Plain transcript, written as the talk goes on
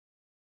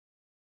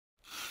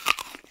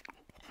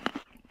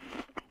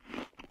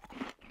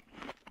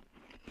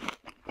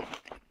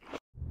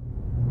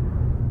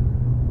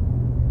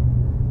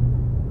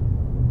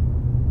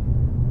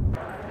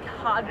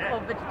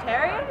hardcore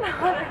vegetarian.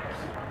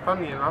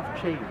 Funnily enough,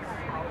 cheese.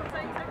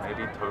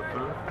 Maybe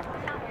tofu.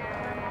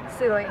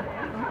 Silly.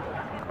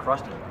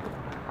 Crusty.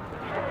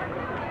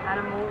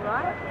 Animal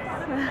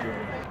rights.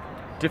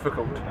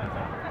 Difficult.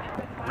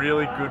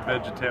 Really good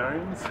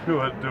vegetarians who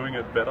are doing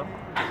it better.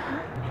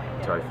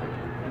 Tofu.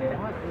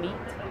 Meat.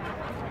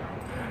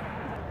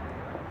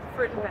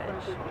 Fruit and veg.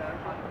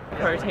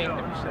 Protein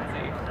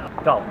deficiency.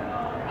 Dull.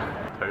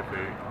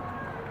 Tofu.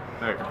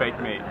 No, fake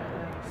meat.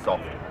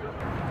 Soft.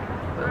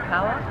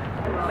 Willpower.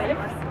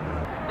 Leaves.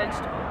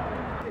 Vegetable.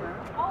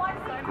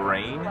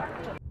 Green.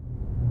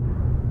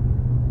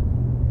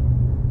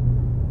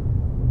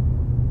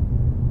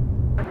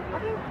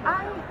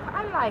 I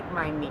like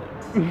my meat.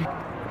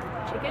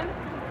 Chicken.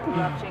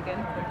 Love chicken.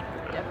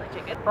 Definitely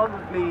chicken.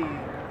 Probably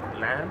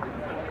lamb.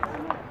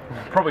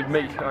 Probably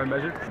meat, I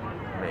imagine.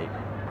 Meat.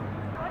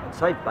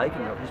 Say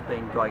bacon, I've just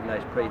been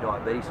diagnosed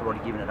pre-diabetes, I've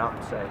already given it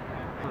up, so.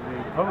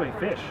 Probably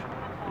fish.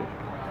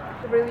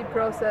 Really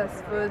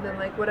processed food and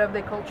like whatever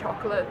they call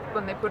chocolate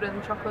when they put it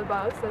in chocolate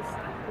bars.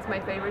 That's my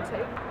favorite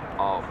take.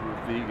 Oh,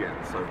 vegan,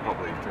 so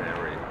probably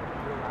dairy.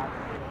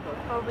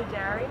 Probably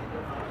dairy.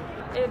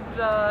 It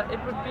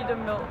would be the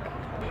milk.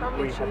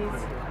 Probably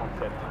cheese.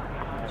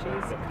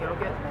 Cheese,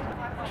 yogurt.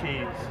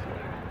 Cheese.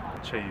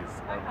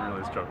 Cheese. I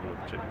really struggle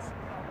with cheese.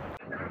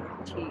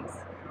 Cheese.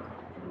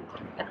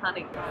 And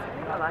honey. I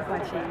like my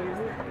cheese.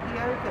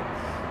 Yogurt.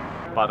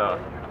 Butter.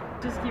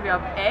 Just give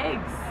up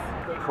eggs.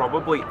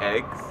 Probably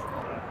eggs.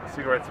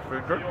 Cigarettes a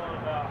food group?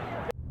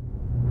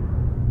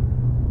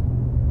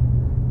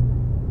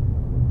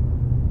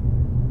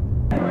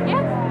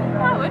 Yeah,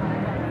 I would.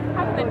 I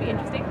think that'd be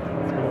interesting.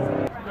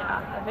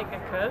 Yeah, I think I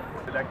could.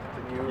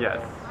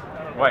 Yes.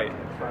 Wait.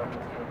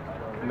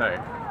 No.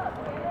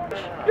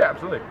 Yeah,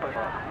 absolutely.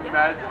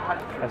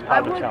 That's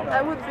part of the challenge.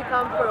 I would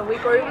become for a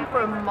week or even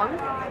for a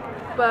month,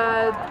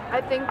 but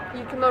I think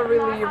you cannot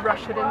really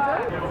rush it into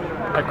it.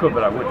 I could,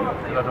 but I wouldn't,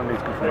 because I don't think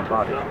it's good for my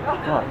body.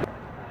 Why?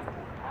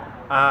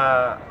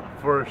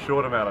 For a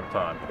short amount of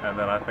time, and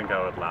then I think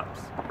I would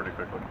lapse pretty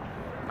quickly.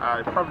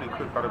 I probably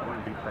could, but it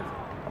wouldn't be pleasant.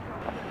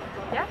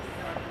 Yes.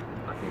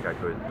 I think I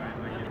could.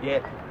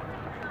 Yeah.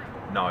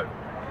 No.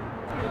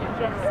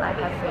 Yes, I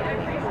have been.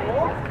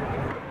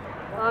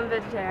 I'm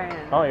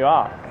vegetarian. Oh, you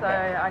are? So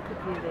I could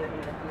be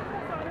vegan.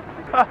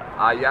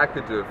 Yeah, I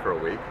could do it for a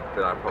week,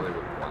 but I probably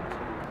wouldn't want to.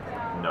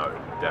 No,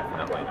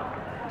 definitely not.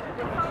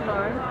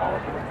 No.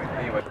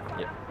 Anyway,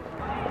 yeah.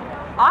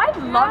 I'd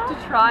love to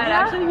try it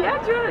actually. Yeah,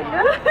 do it.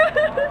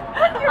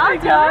 Yeah. I'll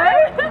do it.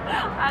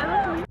 I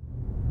love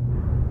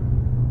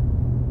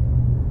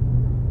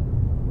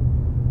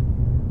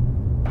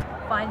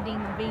finding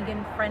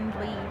vegan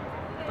friendly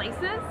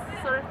places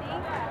sort of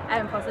thing,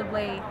 and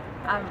possibly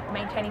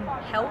maintaining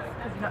health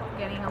because you're not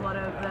getting a lot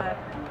of the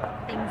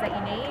things that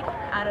you need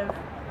out of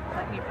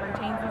like your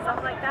proteins and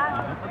stuff like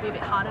that. It'll be a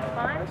bit harder to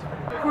find.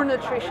 Poor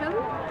nutrition,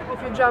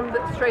 if you jump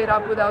straight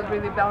up without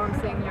really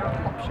balancing your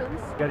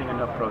options. Getting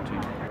enough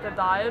protein. The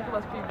diet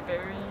must be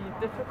very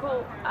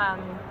difficult,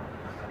 and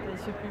they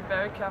should be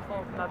very careful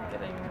of not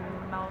getting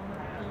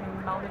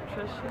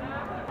malnutrition.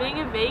 Being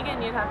a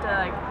vegan, you'd have to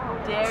like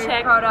Dairy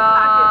check products,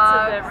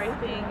 packets of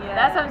everything. Yeah.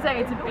 That's what I'm saying,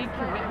 it's a big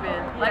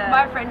commitment. Like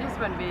my friend just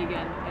went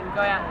vegan and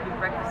going out and do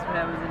breakfast for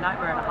her was a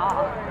nightmare and a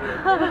half.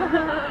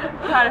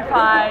 Trying to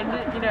find,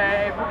 you know,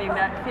 everything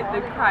that fit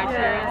the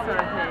criteria sort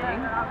of thing.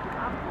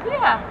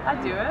 Yeah,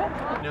 I'd do it.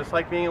 Just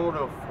like being able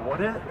to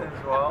afford it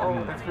as well.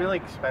 It's really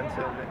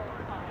expensive.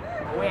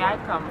 Where I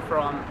come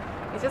from,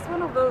 it's just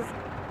one of those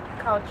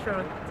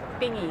cultural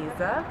thingies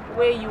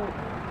where you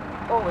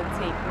always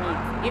take meat.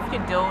 If you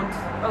don't,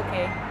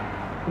 okay,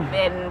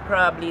 then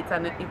probably it's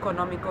an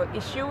economical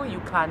issue. You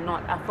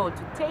cannot afford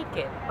to take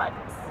it, but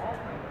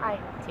I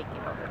take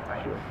it all the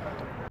time.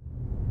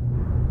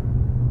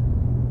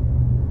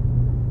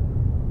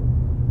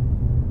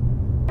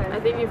 I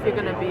think if you're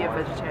going to be a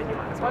vegetarian, you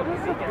might as well be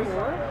vegan.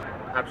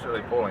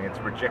 Absolutely appalling. It's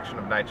a rejection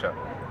of nature.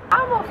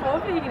 I'm all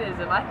for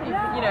veganism. I think,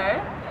 you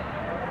know,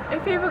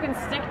 if people can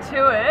stick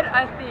to it,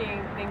 I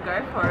think then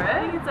go for it. I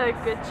think it's a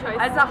good choice.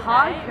 It's a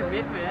hard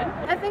commitment.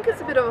 I think it's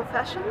a bit of a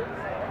fashion.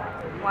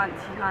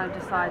 Once you kind of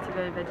decide to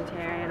go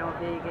vegetarian or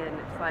vegan,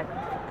 it's like,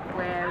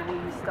 where will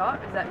you stop?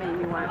 Does that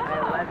mean you won't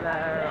wear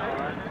leather?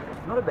 Or...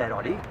 Not a bad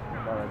idea.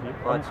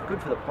 Well, it's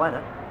good for the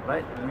planet.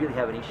 I don't really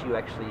have an issue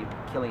actually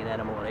killing an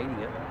animal and eating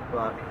it,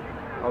 but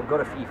I've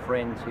got a few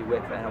friends who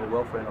work for animal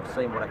welfare and I've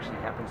seen what actually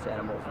happens to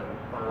animals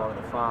on a lot of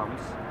the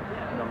farms,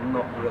 and I'm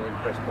not really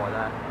impressed by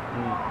that.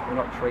 We're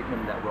not treating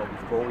them that well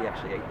before we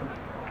actually eat them.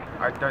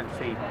 I don't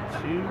see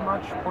too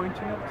much point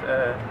in it.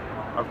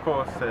 Of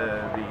course,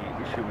 the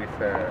issue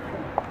with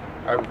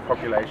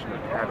overpopulation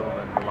of cattle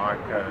and the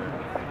like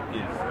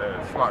is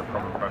a slight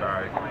problem, but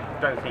I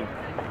don't think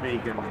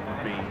vegan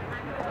would be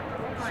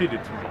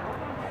suited to me,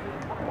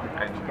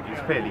 and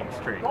it's fairly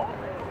extreme.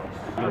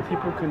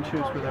 People can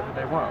choose whatever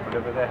they want,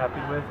 whatever they're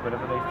happy with,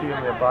 whatever they feel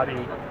their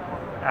body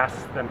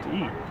asks them to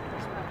eat.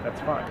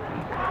 That's fine.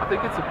 I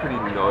think it's a pretty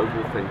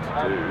noble thing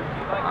to do,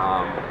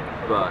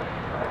 but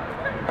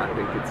I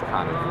think it's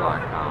kind of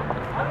like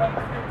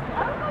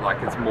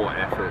like it's more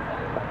effort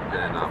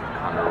than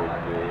kind of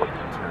reward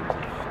in terms of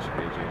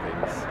changing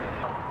things.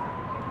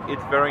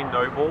 It's very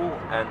noble,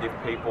 and if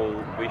people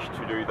wish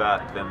to do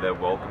that, then they're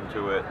welcome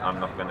to it. I'm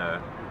not going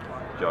to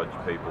judge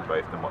people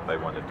based on what they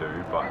want to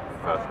do, but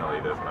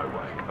personally there's no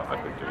way that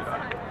I could do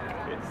that.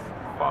 It's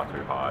far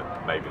too hard.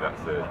 Maybe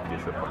that's a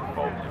discipline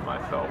fault in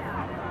myself.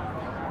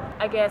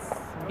 I guess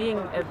being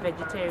a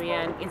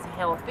vegetarian is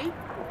healthy.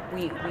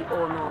 We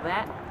all know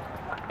that.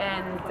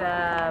 And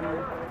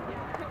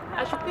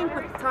I should think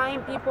with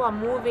time people are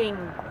moving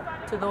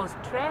to those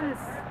trends.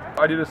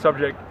 I did a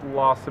subject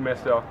last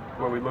semester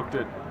where we looked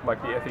at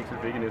like the ethics of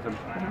veganism.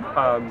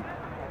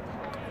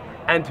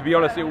 And to be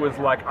honest, it was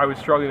like I was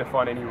struggling to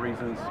find any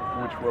reasons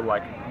which were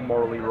like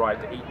morally right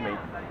to eat meat,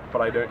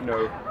 but I don't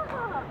know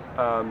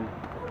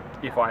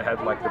if I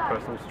had like the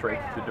personal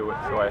strength to do it,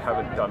 so I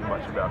haven't done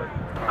much about it.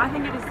 I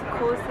think it is the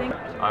coolest thing.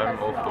 I'm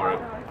all for it.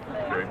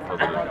 Very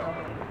positive.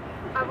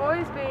 I've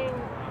always been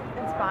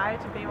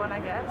inspired to be one, I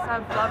guess.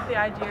 I've loved the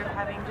idea of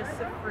having just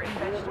a fruit and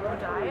vegetable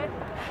diet.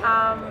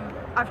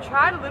 I've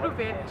tried a little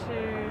bit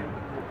to,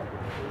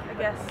 I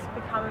guess,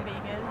 become a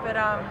vegan, but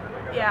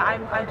yeah,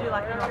 I do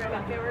like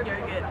Mexican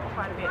yogurt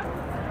quite a bit.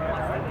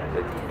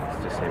 It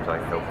just seems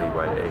like a healthy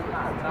way to eat.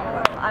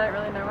 I don't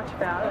really know much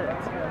about it,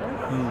 to be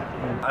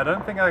honest. I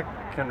don't think I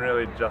can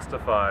really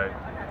justify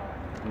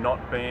not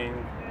being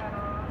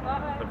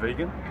a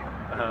vegan.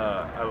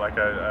 I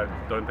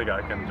don't think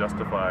I can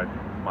justify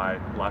my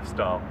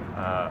lifestyle,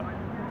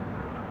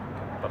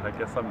 but I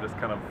guess I'm just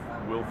kind of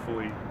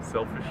willfully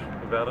selfish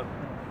about it.